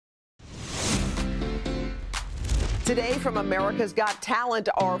Today from America's Got Talent,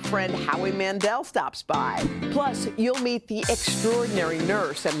 our friend Howie Mandel stops by. Plus, you'll meet the extraordinary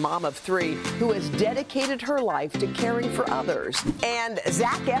nurse and mom of 3 who has dedicated her life to caring for others. And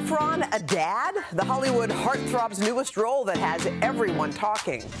Zac Efron, a dad? The Hollywood heartthrob's newest role that has everyone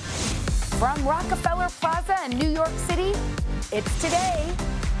talking. From Rockefeller Plaza in New York City, it's Today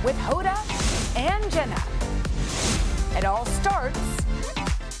with Hoda and Jenna. It all starts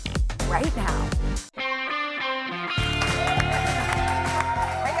right now.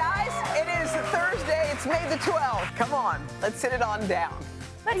 Hey guys, it is Thursday. It's May the 12th. Come on, let's sit it on down.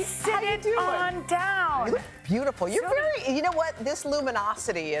 Let's sit it on down. You look beautiful. You're very, you know what? This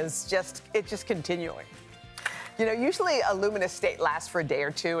luminosity is just continuing. You know, usually a luminous state lasts for a day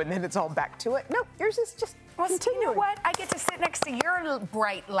or two and then it's all back to it. No, yours is just continuing. You know what? I get to sit next to your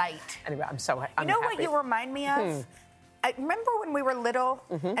bright light. Anyway, I'm You know what you remind me of? I remember when we were little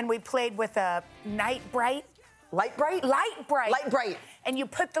and we played with a night bright. Light bright? Light bright. Light bright. And you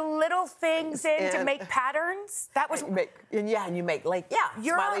put the little things in to make patterns. That was. And you make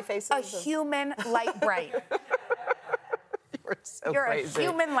You're smiley faces. A human light bright. You're crazy. A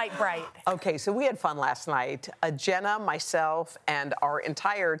human light bright. Okay, so we had fun last night. Jenna, myself, and our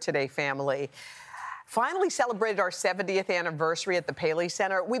entire Today family finally celebrated our 70th anniversary at the Paley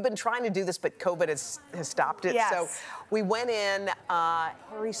Center. We've been trying to do this, but COVID has stopped it. Yes. So we went in.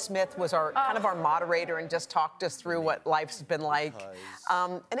 Harry Smith was our kind of our moderator and just talked us through what life's been like.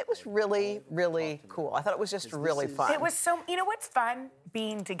 And it was really, really cool. I thought it was just really fun. It was so, you know what's fun?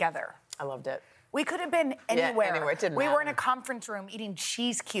 Being together. I loved it. We could have been anywhere. Yeah, anywhere. It didn't we matter. were in a conference room eating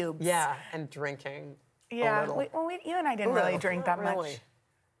cheese cubes. Yeah, and drinking. Yeah, a little. you and I didn't really drink that really. much.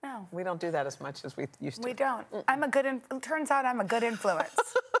 No. We don't do that as much as we used to. We don't. Turns out I'm a good influence.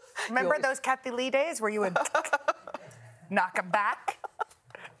 Remember those Kathy Lee days where you would knock them back?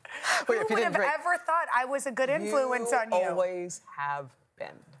 Who would have ever thought I was a good influence on you? Always have been.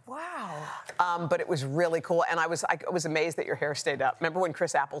 Wow. But it was really cool, and I was amazed that your hair stayed up. Remember when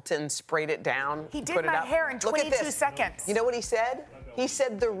Chris Appleton sprayed it down? He did my hair in 22 seconds. You know what he said? He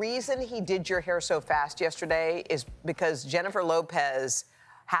said the reason he did your hair so fast yesterday is because Jennifer Lopez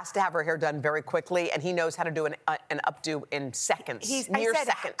has to have her hair done very quickly, and he knows how to do an updo in seconds, mere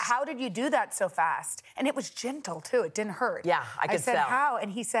seconds. How did you do that so fast? And it was gentle, too. It didn't hurt. Yeah, I could said, tell. how? And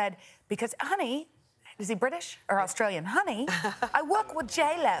he said, because, honey, is he British or Australian? Honey, I work with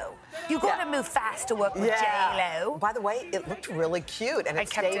J-Lo. You got to move fast to work with J-Lo. By the way, it looked really cute, and it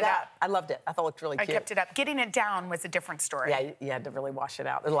stayed up. I loved it. I thought it looked really cute. I kept it up. Getting it down was a different story. Yeah, you had to really wash it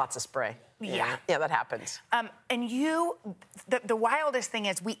out. There's lots of spray. Yeah, that happens. And you, the wildest thing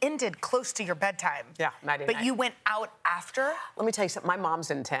is we ended close to your bedtime. Yeah, night. But you went out after? Let me tell you something. My mom's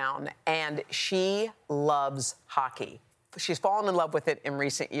in town, and she loves hockey. She's fallen in love with it in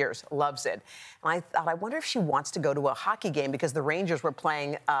recent years, loves it. And I thought, I wonder if she wants to go to a hockey game because the Rangers were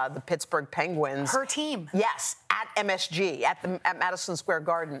playing the Pittsburgh Penguins. Her team. Yes, at MSG, at Madison Square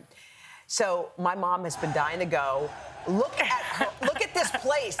Garden. So my mom has been dying to go. Look at this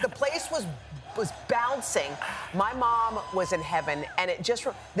place. The place was bouncing. My mom was in heaven, and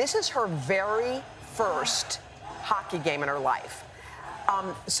this is her very first hockey game in her life.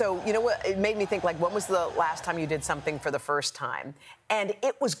 So, you know what, it made me think, like, when was the last time you did something for the first time? And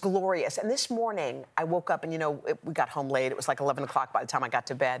it was glorious. And this morning, I woke up, and, we got home late. It was like 11 o'clock by the time I got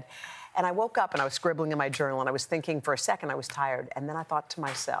to bed. And I woke up, and I was scribbling in my journal, and I was thinking for a second I was tired. And then I thought to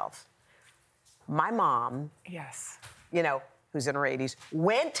myself, my mom, who's in her 80s,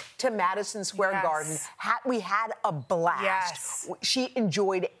 went to Madison Square Garden. We had a blast. Yes. She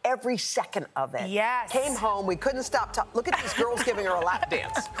enjoyed every second of it. Yes. Came home. We couldn't stop talking. Look at these girls giving her a lap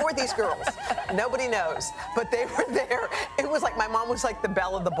dance. Who are these girls? Nobody knows. But they were there. It was like my mom was like the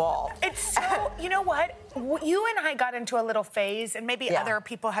belle of the ball. It's so, you know what? You and I got into a little phase, and maybe other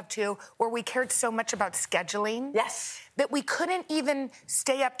people have too, where we cared so much about scheduling. Yes. That we couldn't even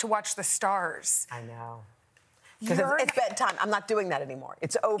stay up to watch the stars. I know. Because it's bedtime. I'm not doing that anymore.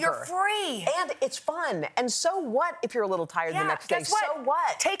 It's over. You're free. And it's fun. And so what if you're a little tired the next day? Guess what? So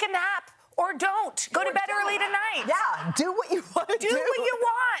what? Take a nap or don't. Go to bed early tonight. Yeah, do what you want to do. Do what you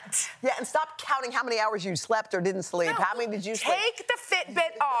want. Yeah, and stop counting how many hours you slept or didn't sleep. No, how many did you sleep? Take the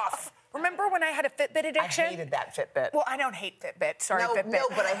Fitbit off. Remember when I had a Fitbit addiction? I hated that Fitbit. Well, I don't hate Fitbit. Sorry, Fitbit. No,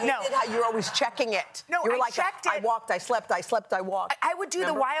 but I hated how you're always checking it. No, you were I checked it. I walked, I slept, I walked. I would do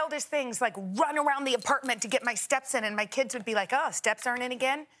the wildest things, like run around the apartment to get my steps in, and my kids would be like, oh, steps aren't in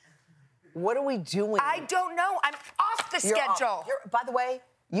again? What are we doing? I don't know. I'm off the schedule. By the way,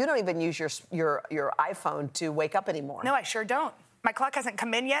 you don't even use your iPhone to wake up anymore. No, I sure don't. My clock hasn't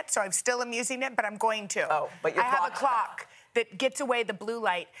come in yet, so I still am using it, but I'm going to. Oh, but your I have a clock that gets away the blue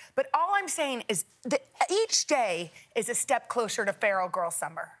light. But all I'm saying is that each day is a step closer to Feral Girl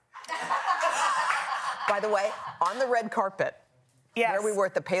Summer. By the way, on the red carpet, yes. where we were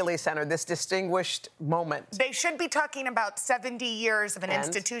at the Paley Center, this distinguished moment. They should be talking about 70 years of an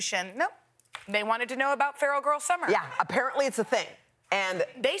institution. Nope. They wanted to know about Feral Girl Summer. Yeah, apparently it's a thing. And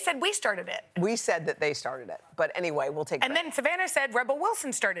they said we started it. We said that they started it. But anyway, we'll take it. And then Savannah said Rebel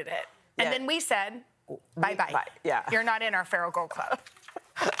Wilson started it. Yeah. And then we said, bye-bye. Bye. Yeah. You're not in our Feral Girl Club.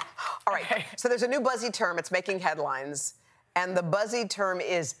 All right. Okay. So there's a new buzzy term. It's making headlines. And the buzzy term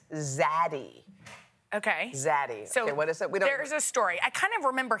is zaddy. Okay. Zaddy. So okay, what is it? There's a story. I kind of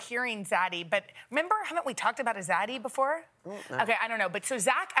remember hearing zaddy, but haven't we talked about a zaddy before? No. Okay, I don't know. But so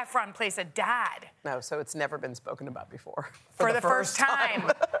Zac Efron plays a dad. No, so it's never been spoken about before. For the first time.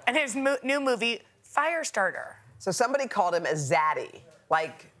 And his new movie, Firestarter. So somebody called him a zaddy,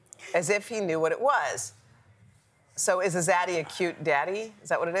 like as if he knew what it was. So is a zaddy a cute daddy? Is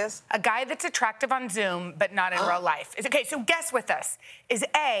that what it is? A guy that's attractive on Zoom, but not in real life. Okay, so guess with us. Is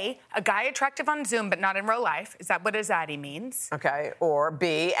A, a guy attractive on Zoom, but not in real life? Is that what a zaddy means? Okay. Or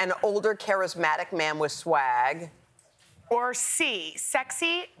B, an older, charismatic man with swag. Or C,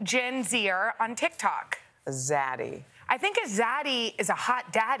 sexy Gen Zer on TikTok. A zaddy. I think a zaddy is a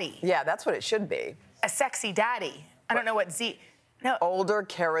hot daddy. Yeah, that's what it should be. A sexy daddy. I don't know what Z... No. Older,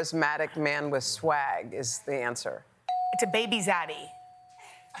 charismatic man with swag is the answer. It's a baby zaddy.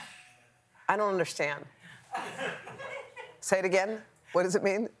 I don't understand. Say it again. What does it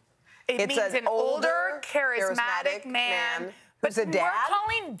mean? It means an older, charismatic man. Who's a dad? We're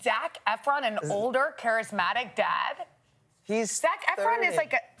calling Zac Efron an older, charismatic dad? Zac Efron is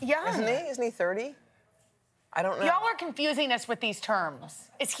like a young. Isn't he? Isn't he 30? I don't know. Y'all are confusing us with these terms.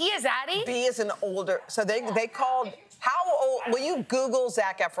 Is he a zaddy? B is an older. So they called. How old? Will you Google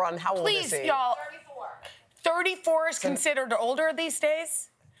Zac Efron? How old is he? Please, y'all. 34 is considered older these days?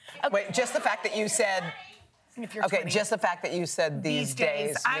 Okay. Wait, just the fact that you said... If you're 20. Just the fact that you said these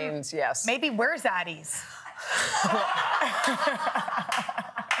days means yes. Maybe we're zaddies.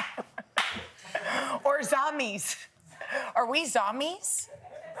 Or zombies. Are we zombies?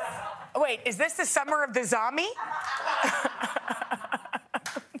 Wait, is this the summer of the zombie?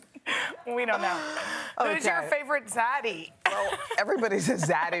 We don't know. Okay. Who's your favorite zaddy? Well, everybody's a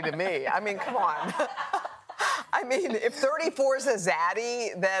zaddy to me. I mean, come on. I mean, if 34 is a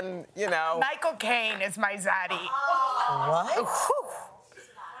zaddy, then, you know. Michael Caine is my zaddy. What?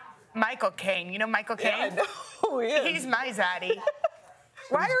 Michael Caine. You know Michael Caine? Yeah, I know who he is. He's my zaddy.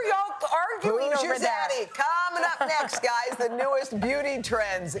 Why are y'all arguing Who's over your that? zaddy? Coming up next, guys, the newest beauty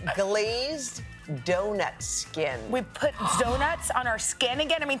trends. Glazed donut skin. We put donuts on our skin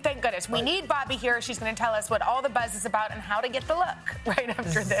again. I mean, thank goodness. We need Bobbie here. She's going to tell us what all the buzz is about and how to get the look right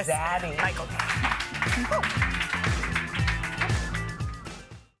after this. Zaddy. Michael.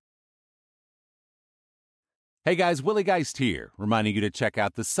 Hey guys, Willie Geist here, reminding you to check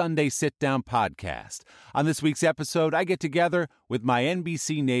out the Sunday Sit Down podcast. On this week's episode, I get together with my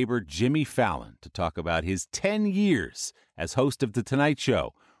NBC neighbor, Jimmy Fallon, to talk about his 10 years as host of The Tonight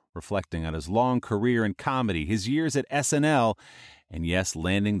Show, reflecting on his long career in comedy, his years at SNL, and yes,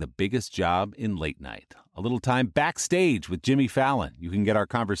 landing the biggest job in late night. A little time backstage with Jimmy Fallon. You can get our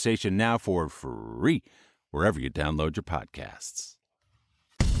conversation now for free wherever you download your podcasts.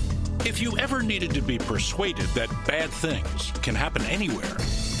 If you ever needed to be persuaded that bad things can happen anywhere,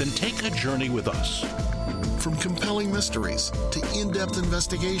 then take a journey with us. From compelling mysteries to in-depth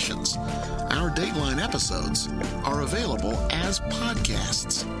investigations, our Dateline episodes are available as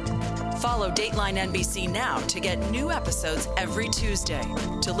podcasts. Follow Dateline NBC now to get new episodes every Tuesday.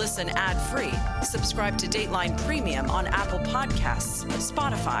 To listen ad-free, subscribe to Dateline Premium on Apple Podcasts,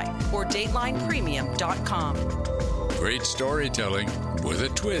 Spotify, or DatelinePremium.com. Great storytelling with a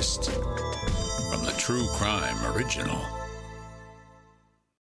twist from the True Crime Original.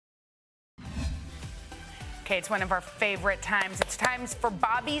 Okay, it's one of our favorite times. It's times for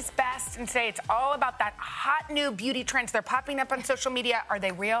Bobbie's Best, and today it's all about that hot new beauty trends. They're popping up on social media. Are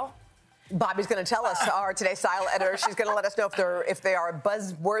they real? Bobbie's going to tell us, our today's style editor. She's going to let us know if they are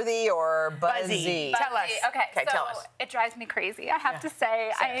buzzworthy or buzzy. Tell us. Okay, tell us. It drives me crazy. I have to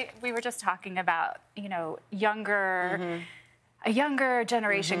say, we were just talking about, a younger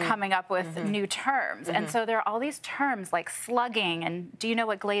generation coming up with new terms. And so there are all these terms like slugging, and do you know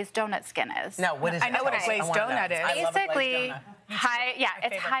what glazed donut skin is? No, what is it? I know what a glazed donut is. Basically,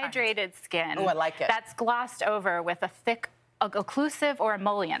 it's hydrated skin. Oh, I like it. That's glossed over with a thick occlusive or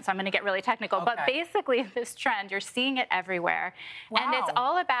emollient. So I'm going to get really technical. Okay. But basically, this trend, you're seeing it everywhere. Wow. And it's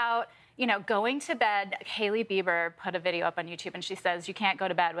all about, going to bed, Hailey Bieber put a video up on YouTube and she says you can't go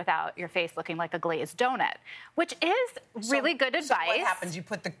to bed without your face looking like a glazed donut, which is really good advice. So what happens? You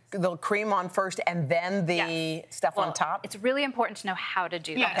put the cream on first and then the stuff on top? It's really important to know how to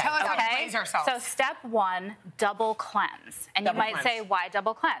do that. Yeah, tell us how to glaze ourselves. So step 1, double cleanse. And you might say, why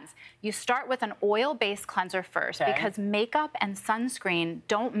double cleanse? You start with an oil-based cleanser first because makeup and sunscreen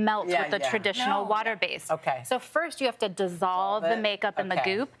don't melt with the traditional water-based. Okay. So first you have to dissolve the makeup in the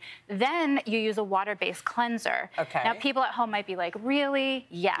goop. Then you use a water-based cleanser. Okay. Now people at home might be like, really?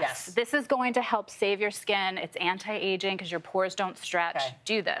 Yes. This is going to help save your skin. It's anti-aging because your pores don't stretch. Okay.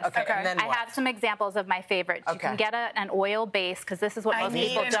 Do this. Okay. And then I have some examples of my favorites. You can get an oil base because this is what most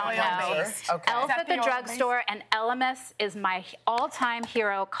people don't know. Okay. Elf at the drugstore and Elemis is my all-time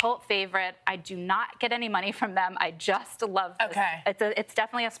hero, cult favorite. I do not get any money from them. I just love this. It's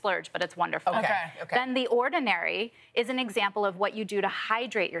definitely a splurge, but it's wonderful. Then The Ordinary is an example of what you do to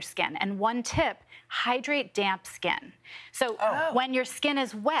hydrate your skin. And one tip, hydrate damp skin. So when your skin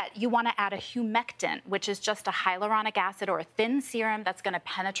is wet, you want to add a humectant, which is just a hyaluronic acid or a thin serum that's going to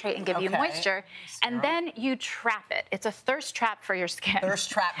penetrate and give you moisture. And then you trap it. It's a thirst trap for your skin.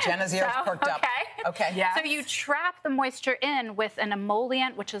 Thirst trap. Jenna's ears perked up. Okay. Yeah. So you trap the moisture in with an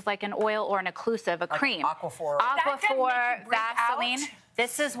emollient, which is like an oil or an occlusive, a cream. Aquaphor. Aquaphor, Vaseline.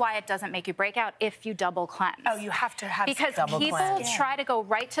 This is why it doesn't make you break out if you double cleanse. Oh, you have to have because people try to go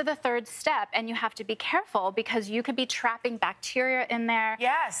right to the third step, and you have to be careful because you could be trapping bacteria in there.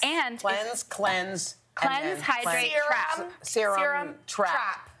 Yes. And cleanse, hydrate, trap. Serum,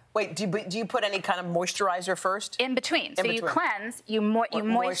 trap. Wait, do you put any kind of moisturizer first? In between. So you cleanse, you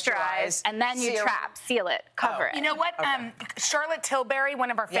moisturize, and then you trap, seal it, cover it. You know what? Charlotte Tilbury,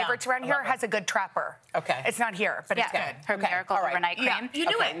 one of our favorites around here, has a good trapper. Okay. It's not here, but it's good. Her Miracle Overnight Cream. Yeah, you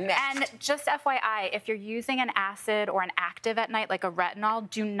knew it. And just FYI, if you're using an acid or an active at night, like a retinol,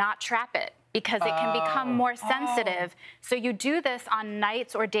 do not trap it, because it can become more sensitive. So you do this on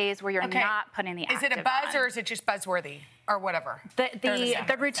nights or days where you're not putting the active on. Is it a buzz on. or is it just buzzworthy or whatever?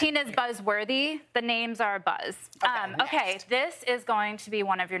 The routine is buzzworthy. The names are buzz. Okay, this is going to be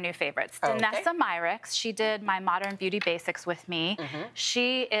one of your new favorites. Danessa Myricks. She did my Modern Beauty Basics with me.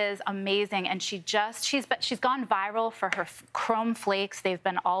 She is amazing, and she's gone viral for her chrome flakes. They've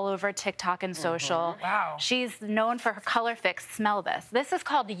been all over TikTok and social. Wow. She's known for her color fix. Smell this. This is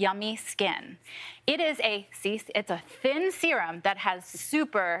called Yummy Skin. It's a thin serum that has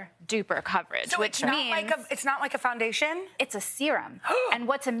super duper coverage, so which means it's not like a foundation. It's a serum. And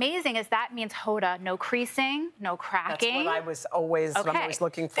what's amazing is that means Hoda, no creasing, no cracking. That's what I was always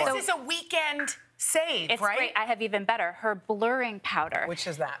looking for. This is a weekend save, it's right? Great. I have even better. Her blurring powder. Which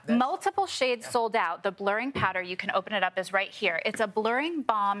is that? Multiple shades sold out. The blurring powder, you can open it up, is right here. It's a blurring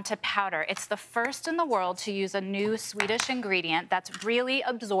balm to powder. It's the first in the world to use a new Swedish ingredient that's really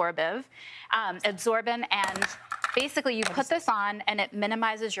absorbent, and basically you put this on and it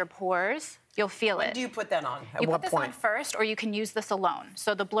minimizes your pores. You'll feel it. When do you put that on? At you what put this point? on first, or you can use this alone.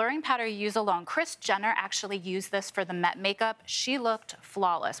 So the blurring powder you use alone. Kris Jenner actually used this for the Met makeup. She looked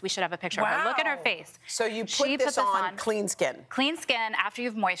flawless. We should have a picture of her. Look at her face. So you put this on clean skin. Clean skin after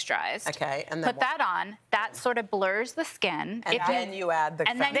you've moisturized. Okay, and then put that on. That sort of blurs the skin. And then you add the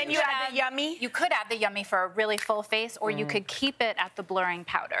foundation. Then you add the Yummy. You could add the Yummy for a really full face, or you could keep it at the blurring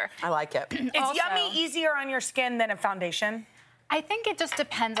powder. I like it. Is Yummy easier on your skin than a foundation? I think it just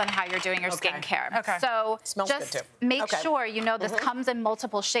depends on how you're doing your skincare. Okay. So Smells just good too. make sure you know this comes in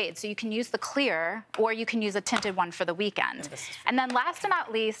multiple shades. So you can use the clear, or you can use a tinted one for the weekend. And then last but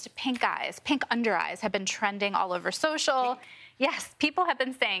not least, pink eyes. Pink under eyes have been trending all over social. Yes, people have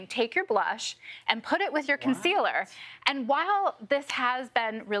been saying, take your blush and put it with your concealer. And while this has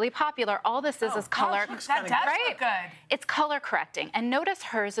been really popular, all this is color. That does look good. It's color correcting. And notice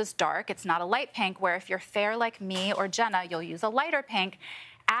hers is dark. It's not a light pink, where if you're fair like me or Jenna, you'll use a lighter pink.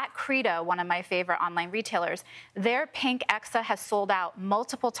 At Credo, one of my favorite online retailers, their pink Exa has sold out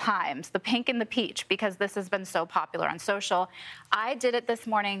multiple times, the pink and the peach, because this has been so popular on social. I did it this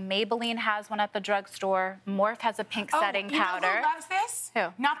morning. Maybelline has one at the drugstore. Morphe has a pink setting powder. You know who loves this? Who?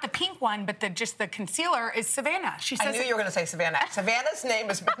 Not the pink one, but just the concealer is Savannah. She says I knew you were going to say Savannah. Savannah's name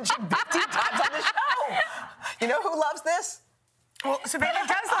has been 15 times on the show. You know who loves this? Well, Savannah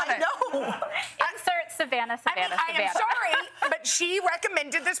does love it. I know. Insert Savannah. I am sorry, but she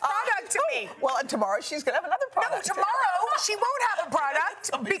recommended this product to me. Well, and tomorrow she's going to have another product. No, tomorrow she won't have a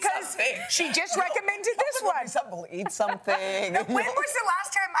product because she just recommended this one. We'll eat something. When was the last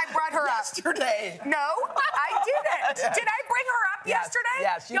time I brought her up? Yesterday. No, I didn't. Did I bring her up yesterday?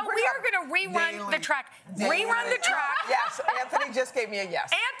 Yes. No, we are going to rerun the track. Rerun the track. Yes, Anthony just gave me a yes.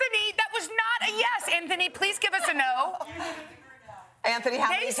 Anthony, that was not a yes. Anthony, please give us a no. Anthony, how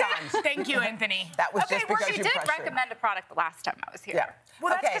many times? Thank you, Anthony. That was just because she you did pressured. recommend a product the last time I was here. Yeah.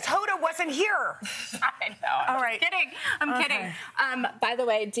 Well, that's because Hoda wasn't here. I know. All right. I'm kidding. By the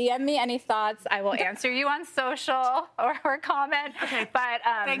way, DM me any thoughts. I will answer you on social or comment. Okay. But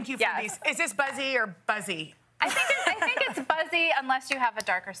thank you for these. Is this Buzzy or Buzzy? I think it's Buzzy unless you have a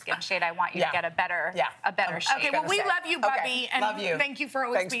darker skin shade. I want you to get a better shade. Okay, well, we love you, Bobbie. And love you. Thank you for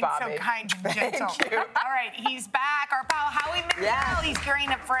always being so kind and gentle. Thank you. All right, he's back. Our pal Howie Mandel. Yes. He's gearing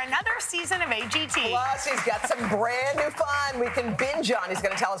up for another season of AGT. Plus, he's got some brand new fun we can binge on. He's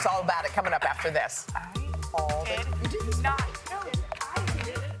going to tell us all about it coming up after this.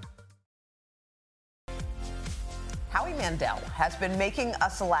 Howie Mandel has been making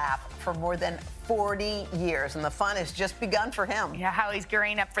us laugh for more than 40 years, and the fun has just begun for him. Yeah, Howie's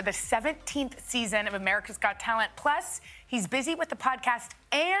gearing up for the 17th season of America's Got Talent. Plus, he's busy with the podcast,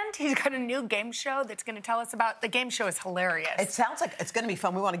 and he's got a new game show that's going to tell us about. The game show is hilarious. It sounds like it's going to be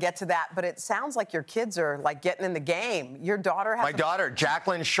fun. We want to get to that, but it sounds like your kids are like getting in the game. Your daughter has My daughter,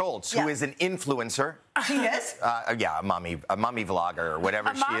 Jacqueline Schultz, who is an influencer. She is? Yeah, a mommy vlogger or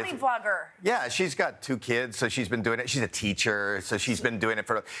whatever she is. A mommy vlogger. Yeah, she's got 2 kids, so she's been doing it. She's a teacher, so she's been doing it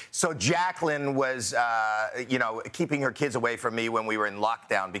for. So Jacqueline was, keeping her kids away from me when we were in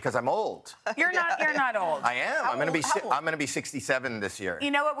lockdown because I'm old. You're not old. I am. I'm going to be 67 this year.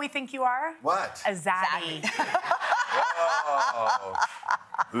 You know what we think you are? What? A zaddy. Whoa.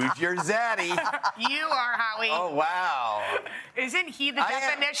 Who's your zaddy? You are, Howie. Oh, wow. Isn't he the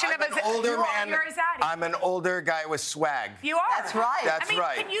definition of an older man. You're a zaddy. I'm an older guy with swag. You are. That's right. That's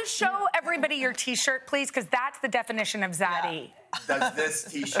right. Can you show everybody your T-shirt, please? Because that's the definition of zaddy. Yeah. Does this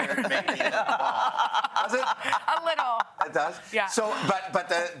T-shirt make me look bald? Does it? A little. It does. Yeah. So,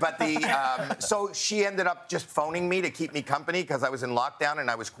 so she ended up just phoning me to keep me company because I was in lockdown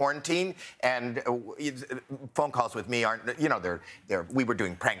and I was quarantined. And phone calls with me aren't, we were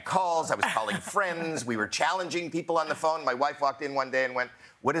doing prank calls. I was calling friends. We were challenging people on the phone. My wife walked in one day and went,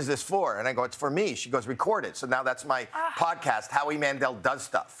 "What is this for?" And I go, "It's for me." She goes, "Record it." So now that's my podcast, Howie Mandel Does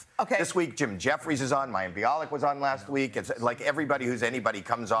Stuff. Okay. This week, Jim Jeffries is on. Mayim Bialik was on last week. It's like everybody who's anybody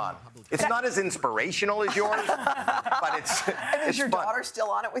comes on. It's not as inspirational as yours, but it's Is your fun. daughter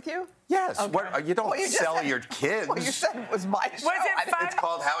still on it with you? Yes. Okay. What, you don't sell your kids. Well, you said it was my show. Was it fun? It's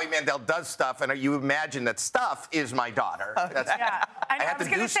called Howie Mandel Does Stuff, and you imagine that Stuff is my daughter. Okay. Yeah. I had was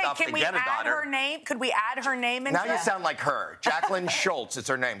to do gonna say, stuff can to we get a add daughter. her name? Could we add her name into Now you sound like her. Jacqueline Schultz is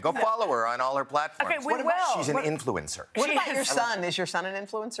her name. Go follow her on all her platforms. Okay, we will. She's an influencer. What about your son? Is your son an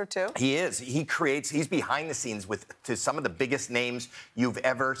influencer too? He is. He's behind the scenes to some of the biggest names you've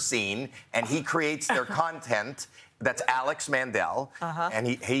ever seen, and he creates their content. That's Alex Mandel, and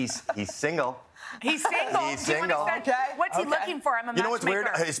he's single. He's single. He's single. What's he looking for? I'm a matchmaker. You know what's weird?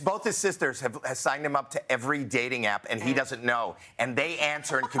 Both his sisters have signed him up to every dating app, and he doesn't know. And they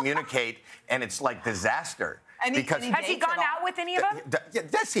answer and communicate, and it's like disaster. And has he gone out with any of them?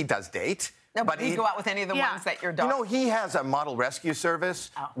 Yes, he does date. No, but did he go out with any of the ones that your daughter... He has a model rescue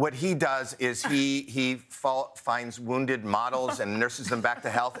service. Oh. What he does is he finds wounded models and nurses them back to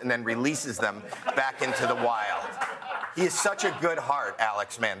health and then releases them back into the wild. He is such a good heart,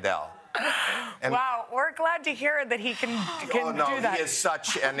 Alex Mandel. And wow, we're glad to hear that he can do that. He is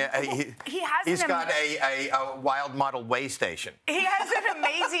such an... he's got a wild model way station. He has an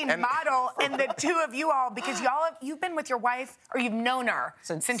amazing model, and the two of you all, because you've been with your wife, or you've known her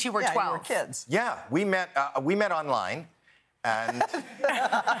since you were 12. You were kids. Yeah, we met online. And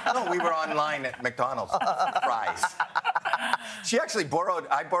we were online at McDonald's. Fries. She actually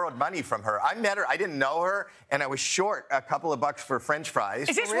I borrowed money from her. I met her, I didn't know her, and I was short a couple of bucks for French fries.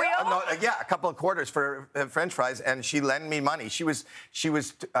 Is this real? Yeah, a couple of quarters for French fries, and she lent me money. She was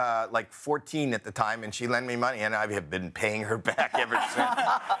like 14 at the time, and she lent me money, and I have been paying her back ever since.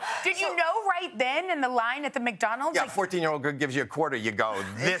 Did you know right then in the line at the McDonald's? Yeah, 14-year-old girl gives you a quarter, you go,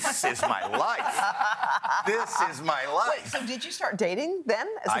 "This is my life. This is my life." Wait, so did you start dating then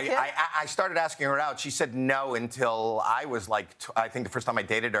as a kid? I started asking her out. She said no until I was like, I think the first time I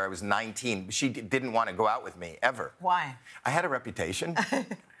dated her, I was 19. She didn't want to go out with me, ever. Why? I had a reputation.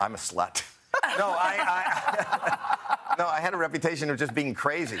 I'm a slut. No, I had a reputation of just being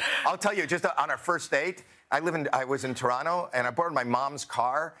crazy. I'll tell you, just on our first date, I was in Toronto, and I borrowed my mom's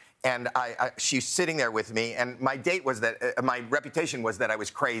car, and she's sitting there with me, and my date was that, my reputation was that I was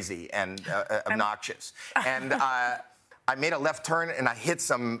crazy and obnoxious. And I made a left turn, and I hit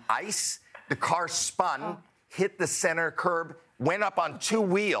some ice. The car spun, hit the center curb, went up on 2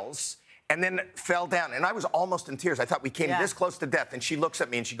 wheels, and then fell down. And I was almost in tears. I thought we came this close to death. And she looks at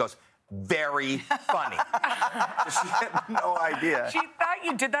me, and she goes, "Very funny." She had no idea. She thought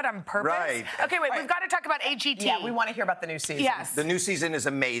that you did that on purpose? Right. Okay, wait, we've got to talk about AGT. Yeah, we want to hear about the new season. Yes. The new season is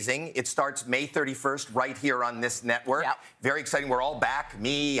amazing. It starts May 31st right here on this network. Yep. Very exciting. We're all back.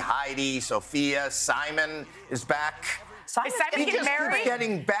 Me, Heidi, Sophia, Simon is back. Is Simon getting married? He's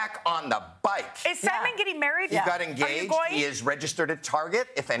getting back on the bike. Is Simon getting married? He got engaged. He is registered at Target,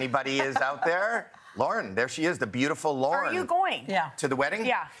 if anybody is out there. Lauren, there she is, the beautiful Lauren. Are you going? Yeah. To the wedding?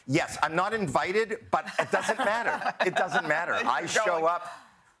 Yeah. Yes, I'm not invited, but it doesn't matter. It doesn't matter. I show up.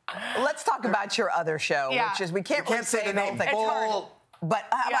 Let's talk about your other show, which is we can't really say the name. thing. But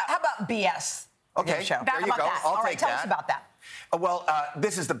how about BS? Okay, show? there you go. I'll take that. Tell us about that. Well,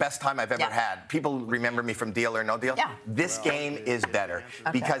 this is the best time I've ever had. People remember me from Deal or No Deal. Yeah. This game is better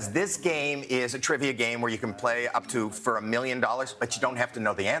because this game is a trivia game where you can play up to for $1 million, but you don't have to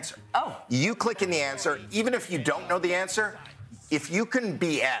know the answer. Oh. You click in the answer, even if you don't know the answer, if you can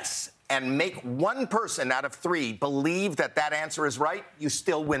BS and make one person out of 3 believe that that answer is right, you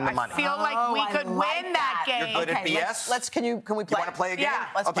still win the money. I feel like we could win that game. You're good at BS? Can we play? You want to play a game? Yeah,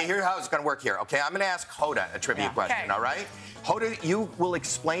 let's okay, play. here's how it's going to work here. Okay, I'm going to ask Hoda a trivia question, all right? Hoda, you will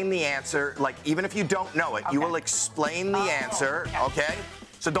explain the answer, like, even if you don't know it, you will explain the answer, okay?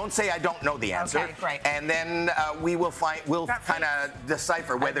 So don't say I don't know the answer. Okay, great. And then we'll kind of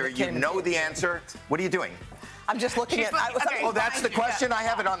decipher whether you know the answer. What are you doing? I'm just looking at. Oh, that's the question? I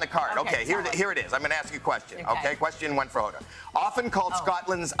have it on the card. Okay, here it is. I'm going to ask you a question. Okay, question 1 for Hoda. Often called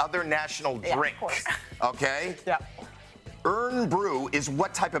Scotland's other national drink. Of course. Okay? Yeah. Urn brew is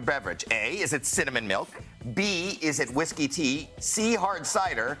what type of beverage? A, is it cinnamon milk? B, is it whiskey tea? C, hard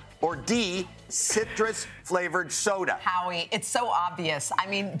cider? Or D, citrus-flavored soda? Howie, it's so obvious. I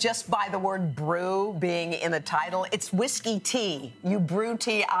mean, just by the word brew being in the title, it's whiskey tea. You brew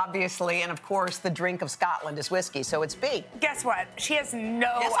tea, obviously, and of course, the drink of Scotland is whiskey, so it's B. Guess what? She has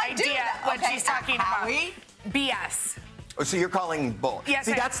no idea what she's talking Howie? about. BS. Oh, so you're calling bull. Yes,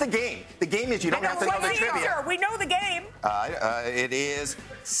 see, that's the game. The game is you don't have to know the trivia. We know the game. It is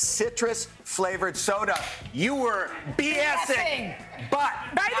citrus-flavored soda. You were BSing. But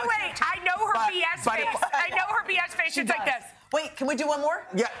by the way, I know her BS face. I know her BS face. It's like this. Wait, can we do one more?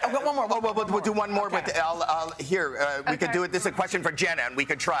 Yeah. I've got one more. We'll do one more, but we could do it. This is a question for Jenna, and we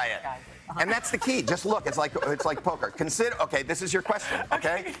could try it. And that's the key. Just look. It's like poker. Okay, this is your question.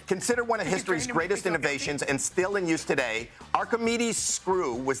 Okay. Consider one of history's greatest innovations and still in use today. Archimedes'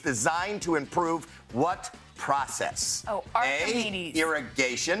 screw was designed to improve what process? Oh, Archimedes. A,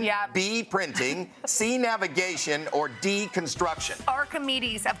 irrigation. Yeah. B, printing. C, navigation. Or D, construction.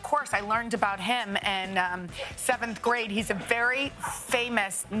 Archimedes, of course, I learned about him in 7th grade. He's a very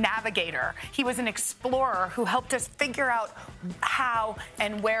famous navigator. He was an explorer who helped us figure out how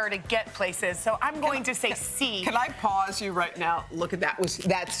and where to get places. So I'm going to say C. Can I pause you right now? Look at that.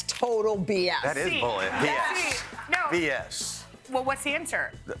 That's total BS. That is bullet. BS. No. BS. Well, what's the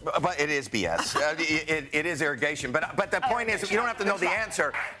answer? But it is BS. It is irrigation. But the point is, you don't have to know the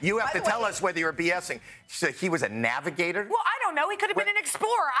answer. You have to tell us whether you're BSing. So he was a navigator? Well, I don't know. He could have been an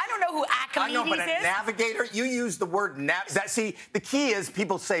explorer. I don't know who Archimedes is. I know, but a navigator? You use the word See, the key is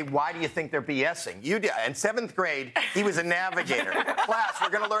people say, why do you think they're BSing? You did. In 7th grade, he was a navigator. Class, we're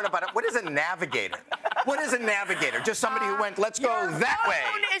going to learn about it. What is a navigator? What is a navigator? Just somebody who went, let's go that way.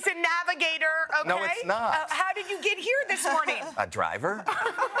 Your phone is a navigator, okay? No, it's not. How did you get here this morning? A driver.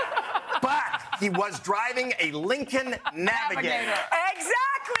 But he was driving a Lincoln Navigator.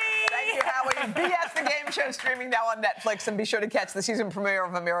 Exactly. Thank you, Howie. BS the Game Show streaming now on Netflix, and be sure to catch the season premiere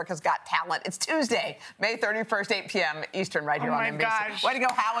of America's Got Talent. It's Tuesday, May 31st, 8 p.m. Eastern, right here on NBC. Gosh. Way to go,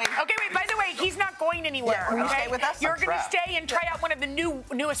 Howie. Okay, wait, by the way, he's not going anywhere. Yeah, will you stay with us? You're going to stay and try out one of the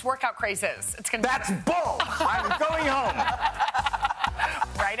newest workout crazes. It's gonna That's bull. I'm going home.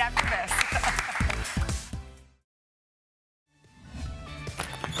 Right after this.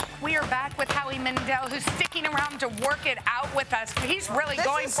 We are back with Howie Mandel, who's sticking around to work it out with us. He's really going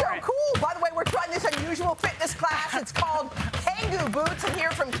for it. This is so cool. By the way, we're trying this unusual fitness class. It's called Kangoo Boots. And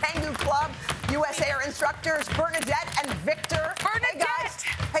here from Kangoo Club, U.S. Air instructors Bernadette and Victor. Bernadette!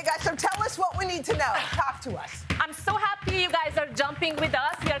 Hey, guys, so tell us what we need to know. Talk to us. I'm so happy you guys are jumping with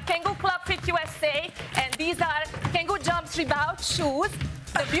us. We are Kangoo Club Fit USA, and these are Kangoo Jumps Rebound shoes.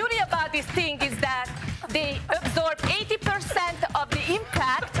 The beauty about this thing is that they absorb 80% of the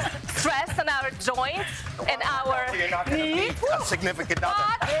impact, stress on our joints and our knees. A significant other.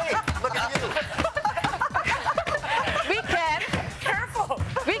 Hey, look at you.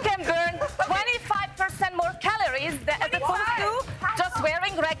 We can burn 25% more calories as opposed to just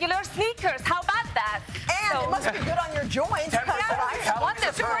wearing regular sneakers. How about that? And it must be good on your joints.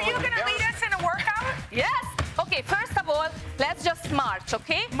 Wonderful. So are you going to lead us in a workout? Yes. Okay, first of all, let's just march,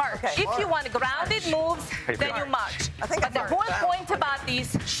 okay? March. If you want grounded moves, then you march. But the whole point about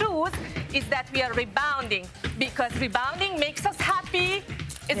these shoes is that we are rebounding, because rebounding makes us happy.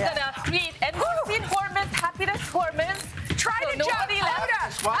 It's gonna create endorphin hormones, happiness hormones. Try to jump,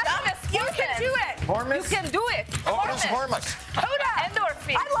 Hoda. You can do it. Hormones? You can do it. Hormones. Hormones. Hoda.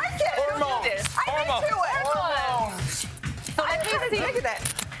 Endorphin. I like it. Hormones. Do this. I'm into it. Hormones. So let me see. Look at that.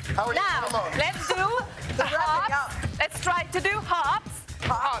 How are Now, hormones? let's do the hops. Let's try to do hops.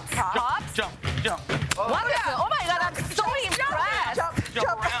 Hops. Jump. Wonderful. Oh my God, I'm so impressed. Jump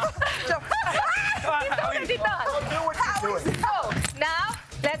around. Jump. He's already done. Do what you're doing. So, now,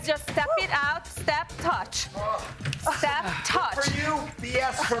 let's just step it out. Step, touch. Step, touch. For you,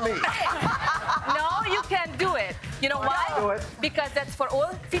 BS for me. No, you can do it. You know why? Do it. Because that's for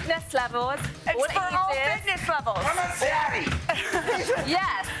all fitness levels. It's for all fitness levels. I'm a daddy.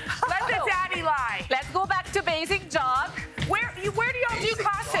 Yes. Let the daddy lie. Let's go back to basic jog. Where do y'all do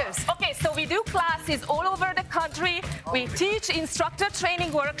classes? Okay, so we do classes all over the country. We teach instructor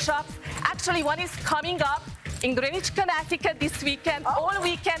training workshops. Actually, one is coming up in Greenwich, Connecticut this weekend. All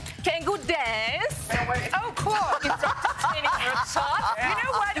weekend, Kangoo dance. Oh, cool. Instructor training workshop. You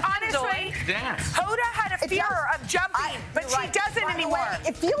know what? Honestly, Dance. Hoda had a fear of jumping, but she doesn't anymore.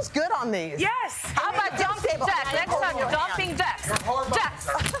 It feels good on these. Yes. How about jumping jacks? Let's start jumping jacks.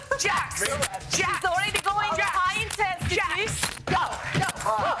 Jacks. She's already going high intensity. Go.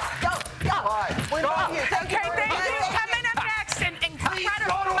 We love you. Okay, thank you. Coming up next, an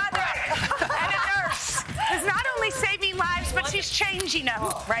incredible mother and a nurse who's not only saving lives, but she's changing them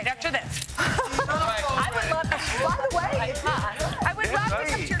right after this. I would love to. By the way, I would love to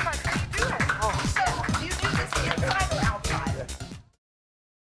come to your class. How do you do it? so do you do this inside or outside?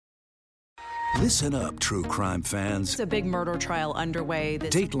 Listen up, true crime fans. It's a big murder trial underway.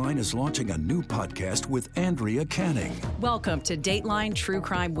 Dateline is launching a new podcast with Andrea Canning. Welcome to Dateline True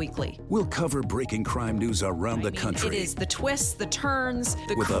Crime Weekly. We'll cover breaking crime news around the country. It is the twists, the turns,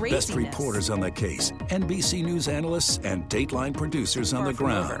 the with craziness. the best reporters on the case, NBC News analysts, and Dateline producers on the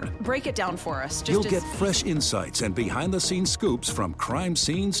ground. Break it down for us. You'll get fresh insights and behind-the-scenes scoops from crime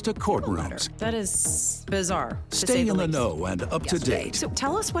scenes to courtrooms. That is bizarre. Stay in the know and up to date. So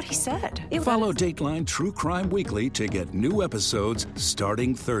tell us what he said. Follow Dateline True Crime Weekly to get new episodes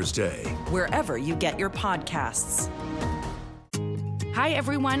starting Thursday. Wherever you get your podcasts. Hi,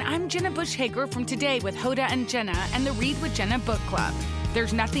 everyone. I'm Jenna Hager from Today with Hoda and Jenna and the Read with Jenna book club.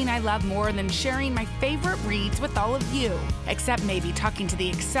 There's nothing I love more than sharing my favorite reads with all of you, except maybe talking to the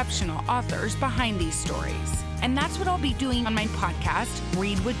exceptional authors behind these stories. And that's what I'll be doing on my podcast,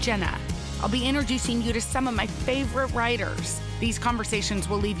 Read with Jenna. I'll be introducing you to some of my favorite writers. These conversations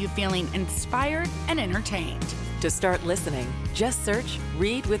will leave you feeling inspired and entertained. To start listening, just search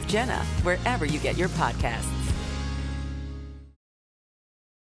Read with Jenna wherever you get your podcasts.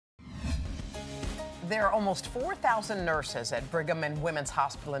 There are almost 4,000 nurses at Brigham and Women's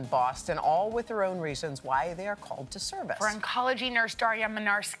Hospital in Boston, all with their own reasons why they are called to service. For oncology nurse Daria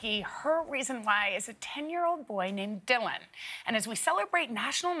Minarski, her reason why is a 10-year-old boy named Dylan. And as we celebrate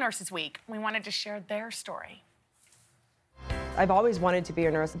National Nurses Week, we wanted to share their story. I've always wanted to be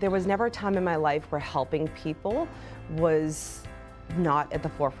a nurse. There was never a time in my life where helping people was not at the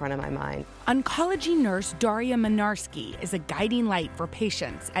forefront of my mind. Oncology nurse Daria Minarski is a guiding light for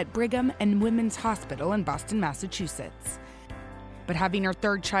patients at Brigham and Women's Hospital in Boston, Massachusetts. But having her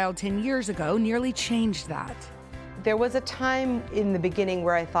third child 10 years ago nearly changed that. There was a time in the beginning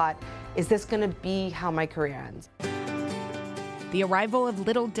where I thought, is this going to be how my career ends? The arrival of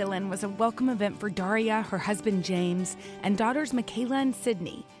little Dylan was a welcome event for Daria, her husband James, and daughters Michaela and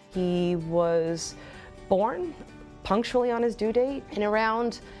Sydney. He was born punctually on his due date. In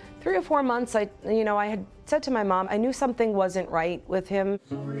around 3 or 4 months, I had said to my mom, I knew something wasn't right with him.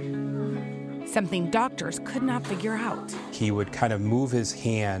 Something doctors could not figure out. He would kind of move his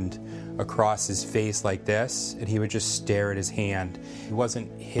hand across his face like this, and he would just stare at his hand. He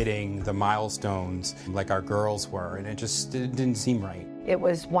wasn't hitting the milestones like our girls were, and it didn't seem right. It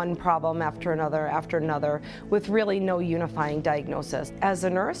was one problem after another, with really no unifying diagnosis. As a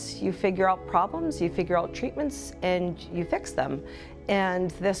nurse, you figure out problems, you figure out treatments, and you fix them.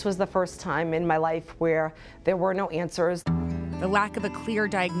 And this was the first time in my life where there were no answers. The lack of a clear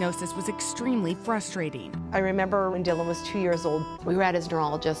diagnosis was extremely frustrating. I remember when Dylan was 2 years old, we were at his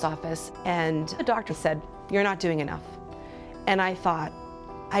neurologist's office, and the doctor said, "You're not doing enough." And I thought,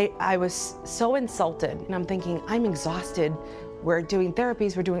 I was so insulted, and I'm thinking, I'm exhausted. We're doing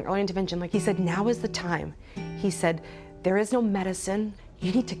therapies, we're doing early intervention. Like he said, now is the time. He said, there is no medicine.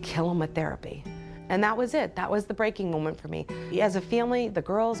 You need to kill him with therapy. And that was it. That was the breaking moment for me. As a family, the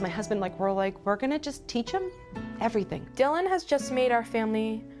girls, my husband, we're gonna just teach him everything. Dylan has just made our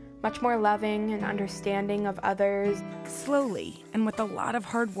family much more loving and understanding of others. Slowly, and with a lot of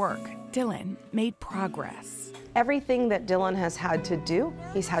hard work, Dylan made progress. Everything that Dylan has had to do,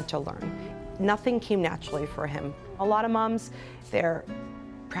 he's had to learn. Nothing came naturally for him. A lot of moms, they're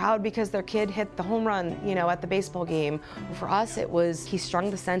proud because their kid hit the home run, at the baseball game. For us, it was he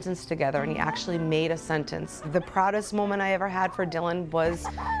strung the sentence together and he actually made a sentence. The proudest moment I ever had for Dylan was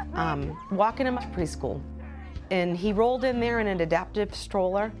walking him to preschool. And he rolled in there in an adaptive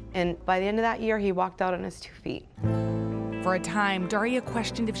stroller, and by the end of that year, he walked out on his 2 feet. For a time, Daria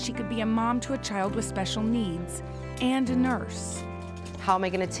questioned if she could be a mom to a child with special needs and a nurse. How am I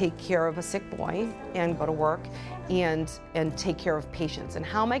going to take care of a sick boy and go to work and take care of patients? And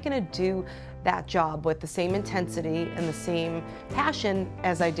how am I going to do that job with the same intensity and the same passion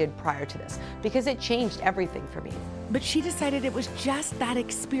as I did prior to this? Because it changed everything for me. But she decided it was just that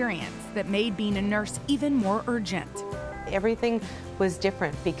experience that made being a nurse even more urgent. Everything was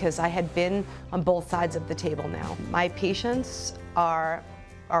different because I had been on both sides of the table now. My patients are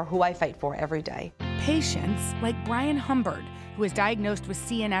who I fight for every day. Patients like Brian Humbert, who was diagnosed with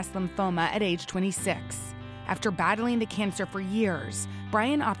CNS lymphoma at age 26. After battling the cancer for years,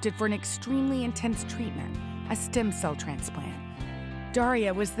 Brian opted for an extremely intense treatment, a stem cell transplant.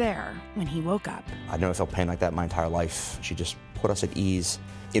 Daria was there when he woke up. I'd never felt pain like that my entire life. She just put us at ease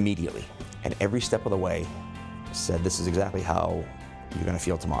immediately. And every step of the way said, this is exactly how you're gonna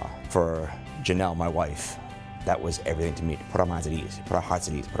feel tomorrow. For Janelle, my wife, that was everything to me, to put our minds at ease, put our hearts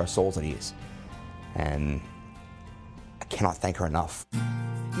at ease, put our souls at ease. And I cannot thank her enough.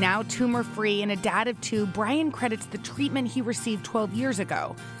 Now tumor-free and a dad of 2, Brian credits the treatment he received 12 years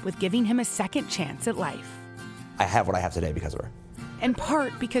ago with giving him a second chance at life. I have what I have today because of her. In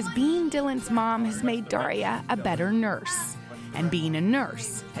part because being Dylan's mom has made Daria a better nurse. And being a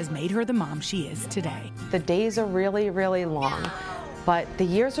nurse has made her the mom she is today. The days are really, really long, but the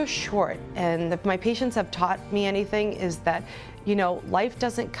years are short. And if my patients have taught me anything is that, life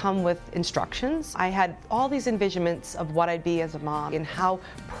doesn't come with instructions. I had all these envisionments of what I'd be as a mom and how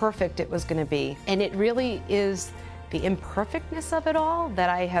perfect it was gonna be. And it really is the imperfectness of it all that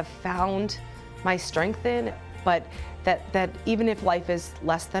I have found my strength in, but that even if life is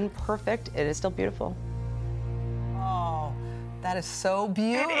less than perfect, it is still beautiful. Oh, that is so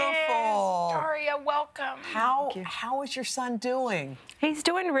beautiful. It is. Daria, welcome. How is your son doing? He's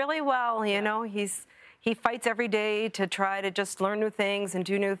doing really well. He fights every day to try to just learn new things and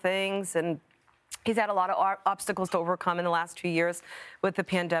do new things. And he's had a lot of obstacles to overcome in the last 2 years with the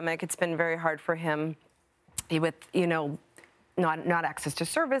pandemic. It's been very hard for him with, not access to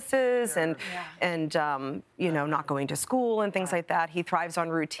services and not going to school and things like that. He thrives on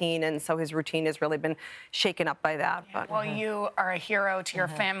routine, and so his routine has really been shaken up by that. But. Well, you are a hero to your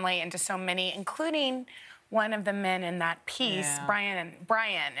family and to so many, including one of the men in that piece, Brian,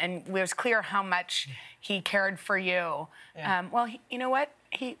 and it was clear how much he cared for you. Yeah. You know what?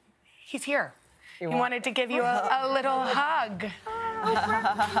 He's here. He wanted to give you a little hug.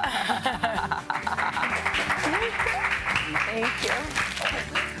 Thank you.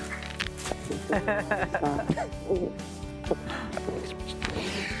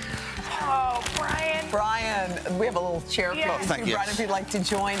 Oh, Brian. Brian, we have a little chair close. Thank you. Brian, if you'd like to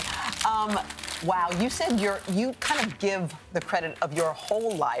join. Wow, you said you kind of give the credit of your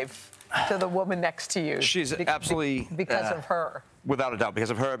whole life to the woman next to you. She's absolutely... Because of her. Without a doubt, because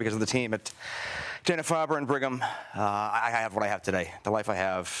of her, because of the team at Dana-Farber and Brigham. I have what I have today. The life I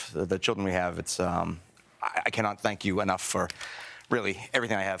have, the children we have, it's... I cannot thank you enough for really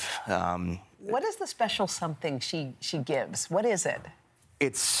everything I have. What is the special something she gives? What is it?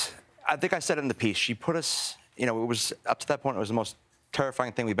 I think I said it in the piece. She put us, it was up to that point, it was the most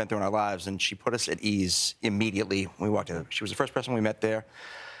terrifying thing we've been through in our lives, and she put us at ease immediately when we walked in. She was the first person we met there.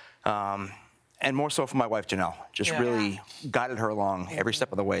 And more so for my wife, Janelle. Just really guided her along every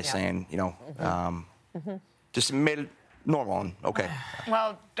step of the way, saying, just made it normal and okay.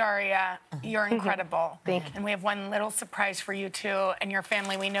 Well, Daria, you're incredible. Thank you. And we have one little surprise for you, too, and your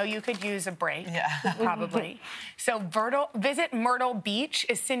family. We know you could use a break, probably. So Visit Myrtle Beach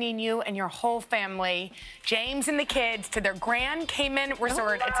is sending you and your whole family, James and the kids, to their Grand Cayman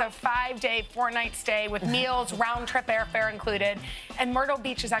Resort. It's a 5-day, 4-night stay with meals, round-trip airfare included. And Myrtle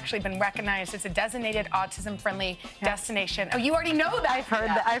Beach has actually been recognized as a designated autism-friendly destination. Oh, you already know that. I've heard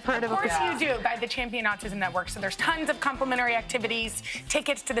that. I've heard of it. Of course you do, by the Champion Autism Network. So there's tons of complimentary activities,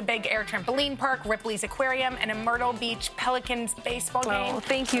 tickets to the Big Air Trampoline Park, Ripley's Aquarium, and a Myrtle Beach Pelicans baseball game. Oh,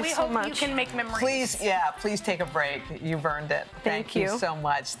 thank you so much. We hope you can make memories. Please take a break. You've earned it. Thank you so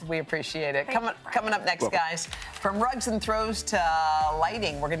much. We appreciate it. Coming up next, guys, from rugs and throws to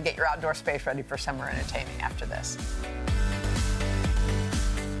lighting, we're going to get your outdoor space ready for summer entertaining after this.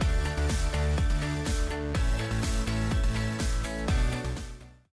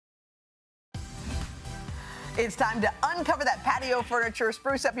 It's time to uncover that patio furniture,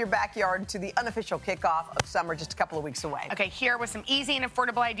 spruce up your backyard to the unofficial kickoff of summer just a couple of weeks away. Okay, here with some easy and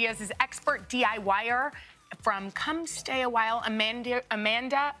affordable ideas is expert DIYer from Come Stay a While,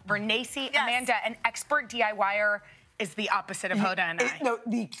 Amanda Bernacy. Yes. Amanda, an expert DIYer is the opposite of Hoda and I. No,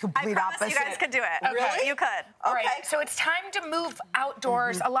 the complete opposite. You guys could do it. Okay. Really? You could. All right, so it's time to move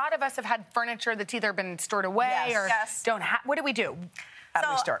outdoors. A lot of us have had furniture that's either been stored away or don't have. What do we do? How do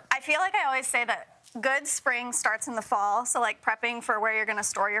we start? I feel like I always say that good spring starts in the fall. So like prepping for where you're going to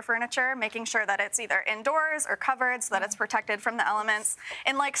store your furniture, making sure that it's either indoors or covered so that it's protected from the elements.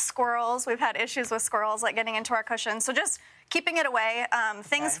 And like squirrels, we've had issues with squirrels like getting into our cushions. So just keeping it away.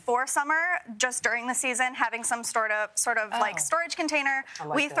 Things for summer, just during the season, having some sort of like storage container.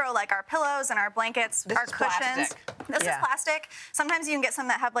 We throw like our pillows and our blankets, our cushions. This is plastic. Sometimes you can get some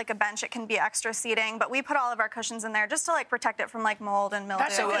that have like a bench. It can be extra seating, but we put all of our cushions in there just to like protect it from like mold and mildew.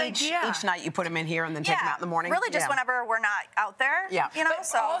 That's a good idea. Each night you put them in here and then take them out in the morning? Really just whenever we're not out there. Yeah. You know,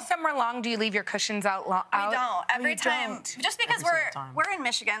 but all summer long, do you leave your cushions out? We don't. Every time. Just because we're in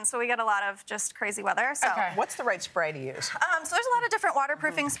Michigan, so we get a lot of just crazy weather. So what's the right spray to use? So there's a lot of different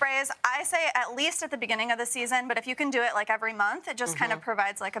waterproofing sprays. I say at least at the beginning of the season, but if you can do it like every month, it just kind of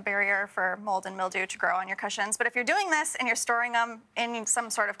provides like a barrier for mold and mildew to grow on your cushions. But if you're doing this and you're storing them in some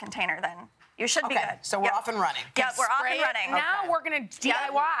sort of container, then you should be good. So we're off and running. Yeah, we're off and running. Now we're going to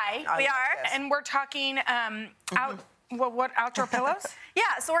DIY. We are. And we're talking what outdoor pillows?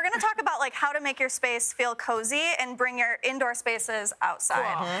 Yeah, so we're going to talk about like how to make your space feel cozy and bring your indoor spaces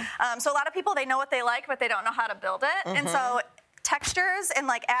outside. Cool. So a lot of people, they know what they like, but they don't know how to build it. And so textures and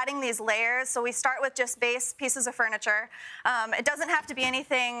like adding these layers. So we start with just base pieces of furniture. It doesn't have to be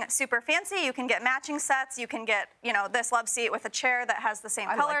anything super fancy. You can get matching sets. You can get, this love seat with a chair that has the same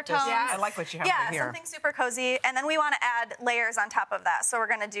color tones. I like what you have right here. Yeah, something super cozy. And then we want to add layers on top of that. So we're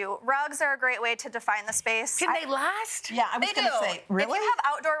going to do rugs are a great way to define the space. Can they last? Yeah, I was going to say, really? If you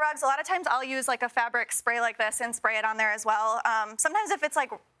have outdoor rugs, a lot of times I'll use like a fabric spray like this and spray it on there as well. Sometimes if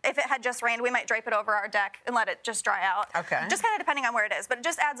it had just rained, we might drape it over our deck and let it just dry out. Okay. Just kind of depending on where it is. But it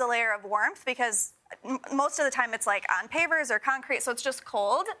just adds a layer of warmth because most of the time it's like on pavers or concrete, so it's just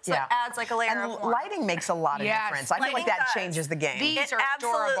cold. So it adds like a layer of warmth. Lighting makes a lot of difference. I feel like that changes the game. It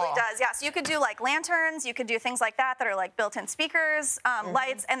absolutely does. Yeah. So you could do like lanterns. You could do things like that are like built-in speakers,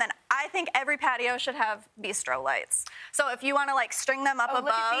 lights, and then I think every patio should have bistro lights. So if you want to like string them up above.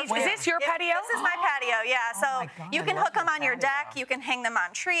 Look at these. Is this your patio? This is my patio. Yeah. So you can hook them on your deck. You can hang them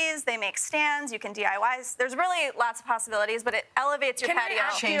on trees. They make stands. You can DIYs. There's really lots of possibilities, but it elevates your patio. Can I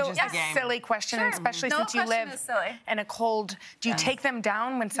ask you a silly question? Sure. Especially since you live in a cold, do you take them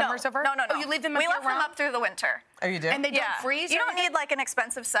down when summer's over? No. Oh, you leave them up We left them year-round? up through the winter. Oh, you do? And they don't freeze? You don't need like an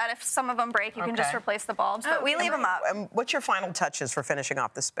expensive set. If some of them break, you can just replace the bulbs. But we leave them up. What's your final touches for finishing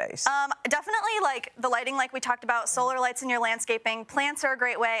off the space? Definitely like the lighting, like we talked about, solar lights in your landscaping. Plants are a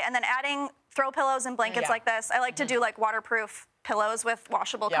great way. And then adding throw pillows and blankets like this. I like to do like waterproof pillows with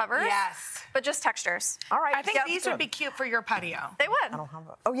washable covers. Yes. But just textures. All right. I think these would be cute for your patio. They would. I don't have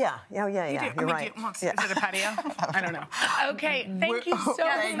a... Oh, yeah. Yeah. You're right. Is it a patio? I don't know. Okay. Thank you so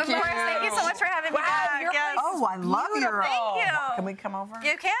much. Of course. Thank you so much for having me back. Oh, I love your... Thank you. Can we come over?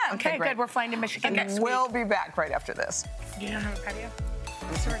 You can. Okay, good. We're flying to Michigan next week. We'll be back right after this. You don't have a patio?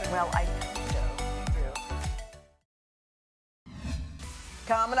 Well, I do.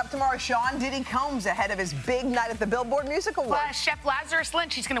 Coming up tomorrow, Sean Diddy Combs ahead of his big night at the Billboard Music Awards. Plus, Chef Lazarus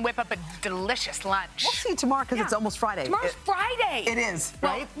Lynch, he's going to whip up a delicious lunch. We'll see you tomorrow because it's almost Friday. Tomorrow's Friday. It is,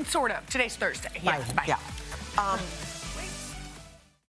 right? Well, sort of. Today's Thursday. Yeah. Bye. Yeah.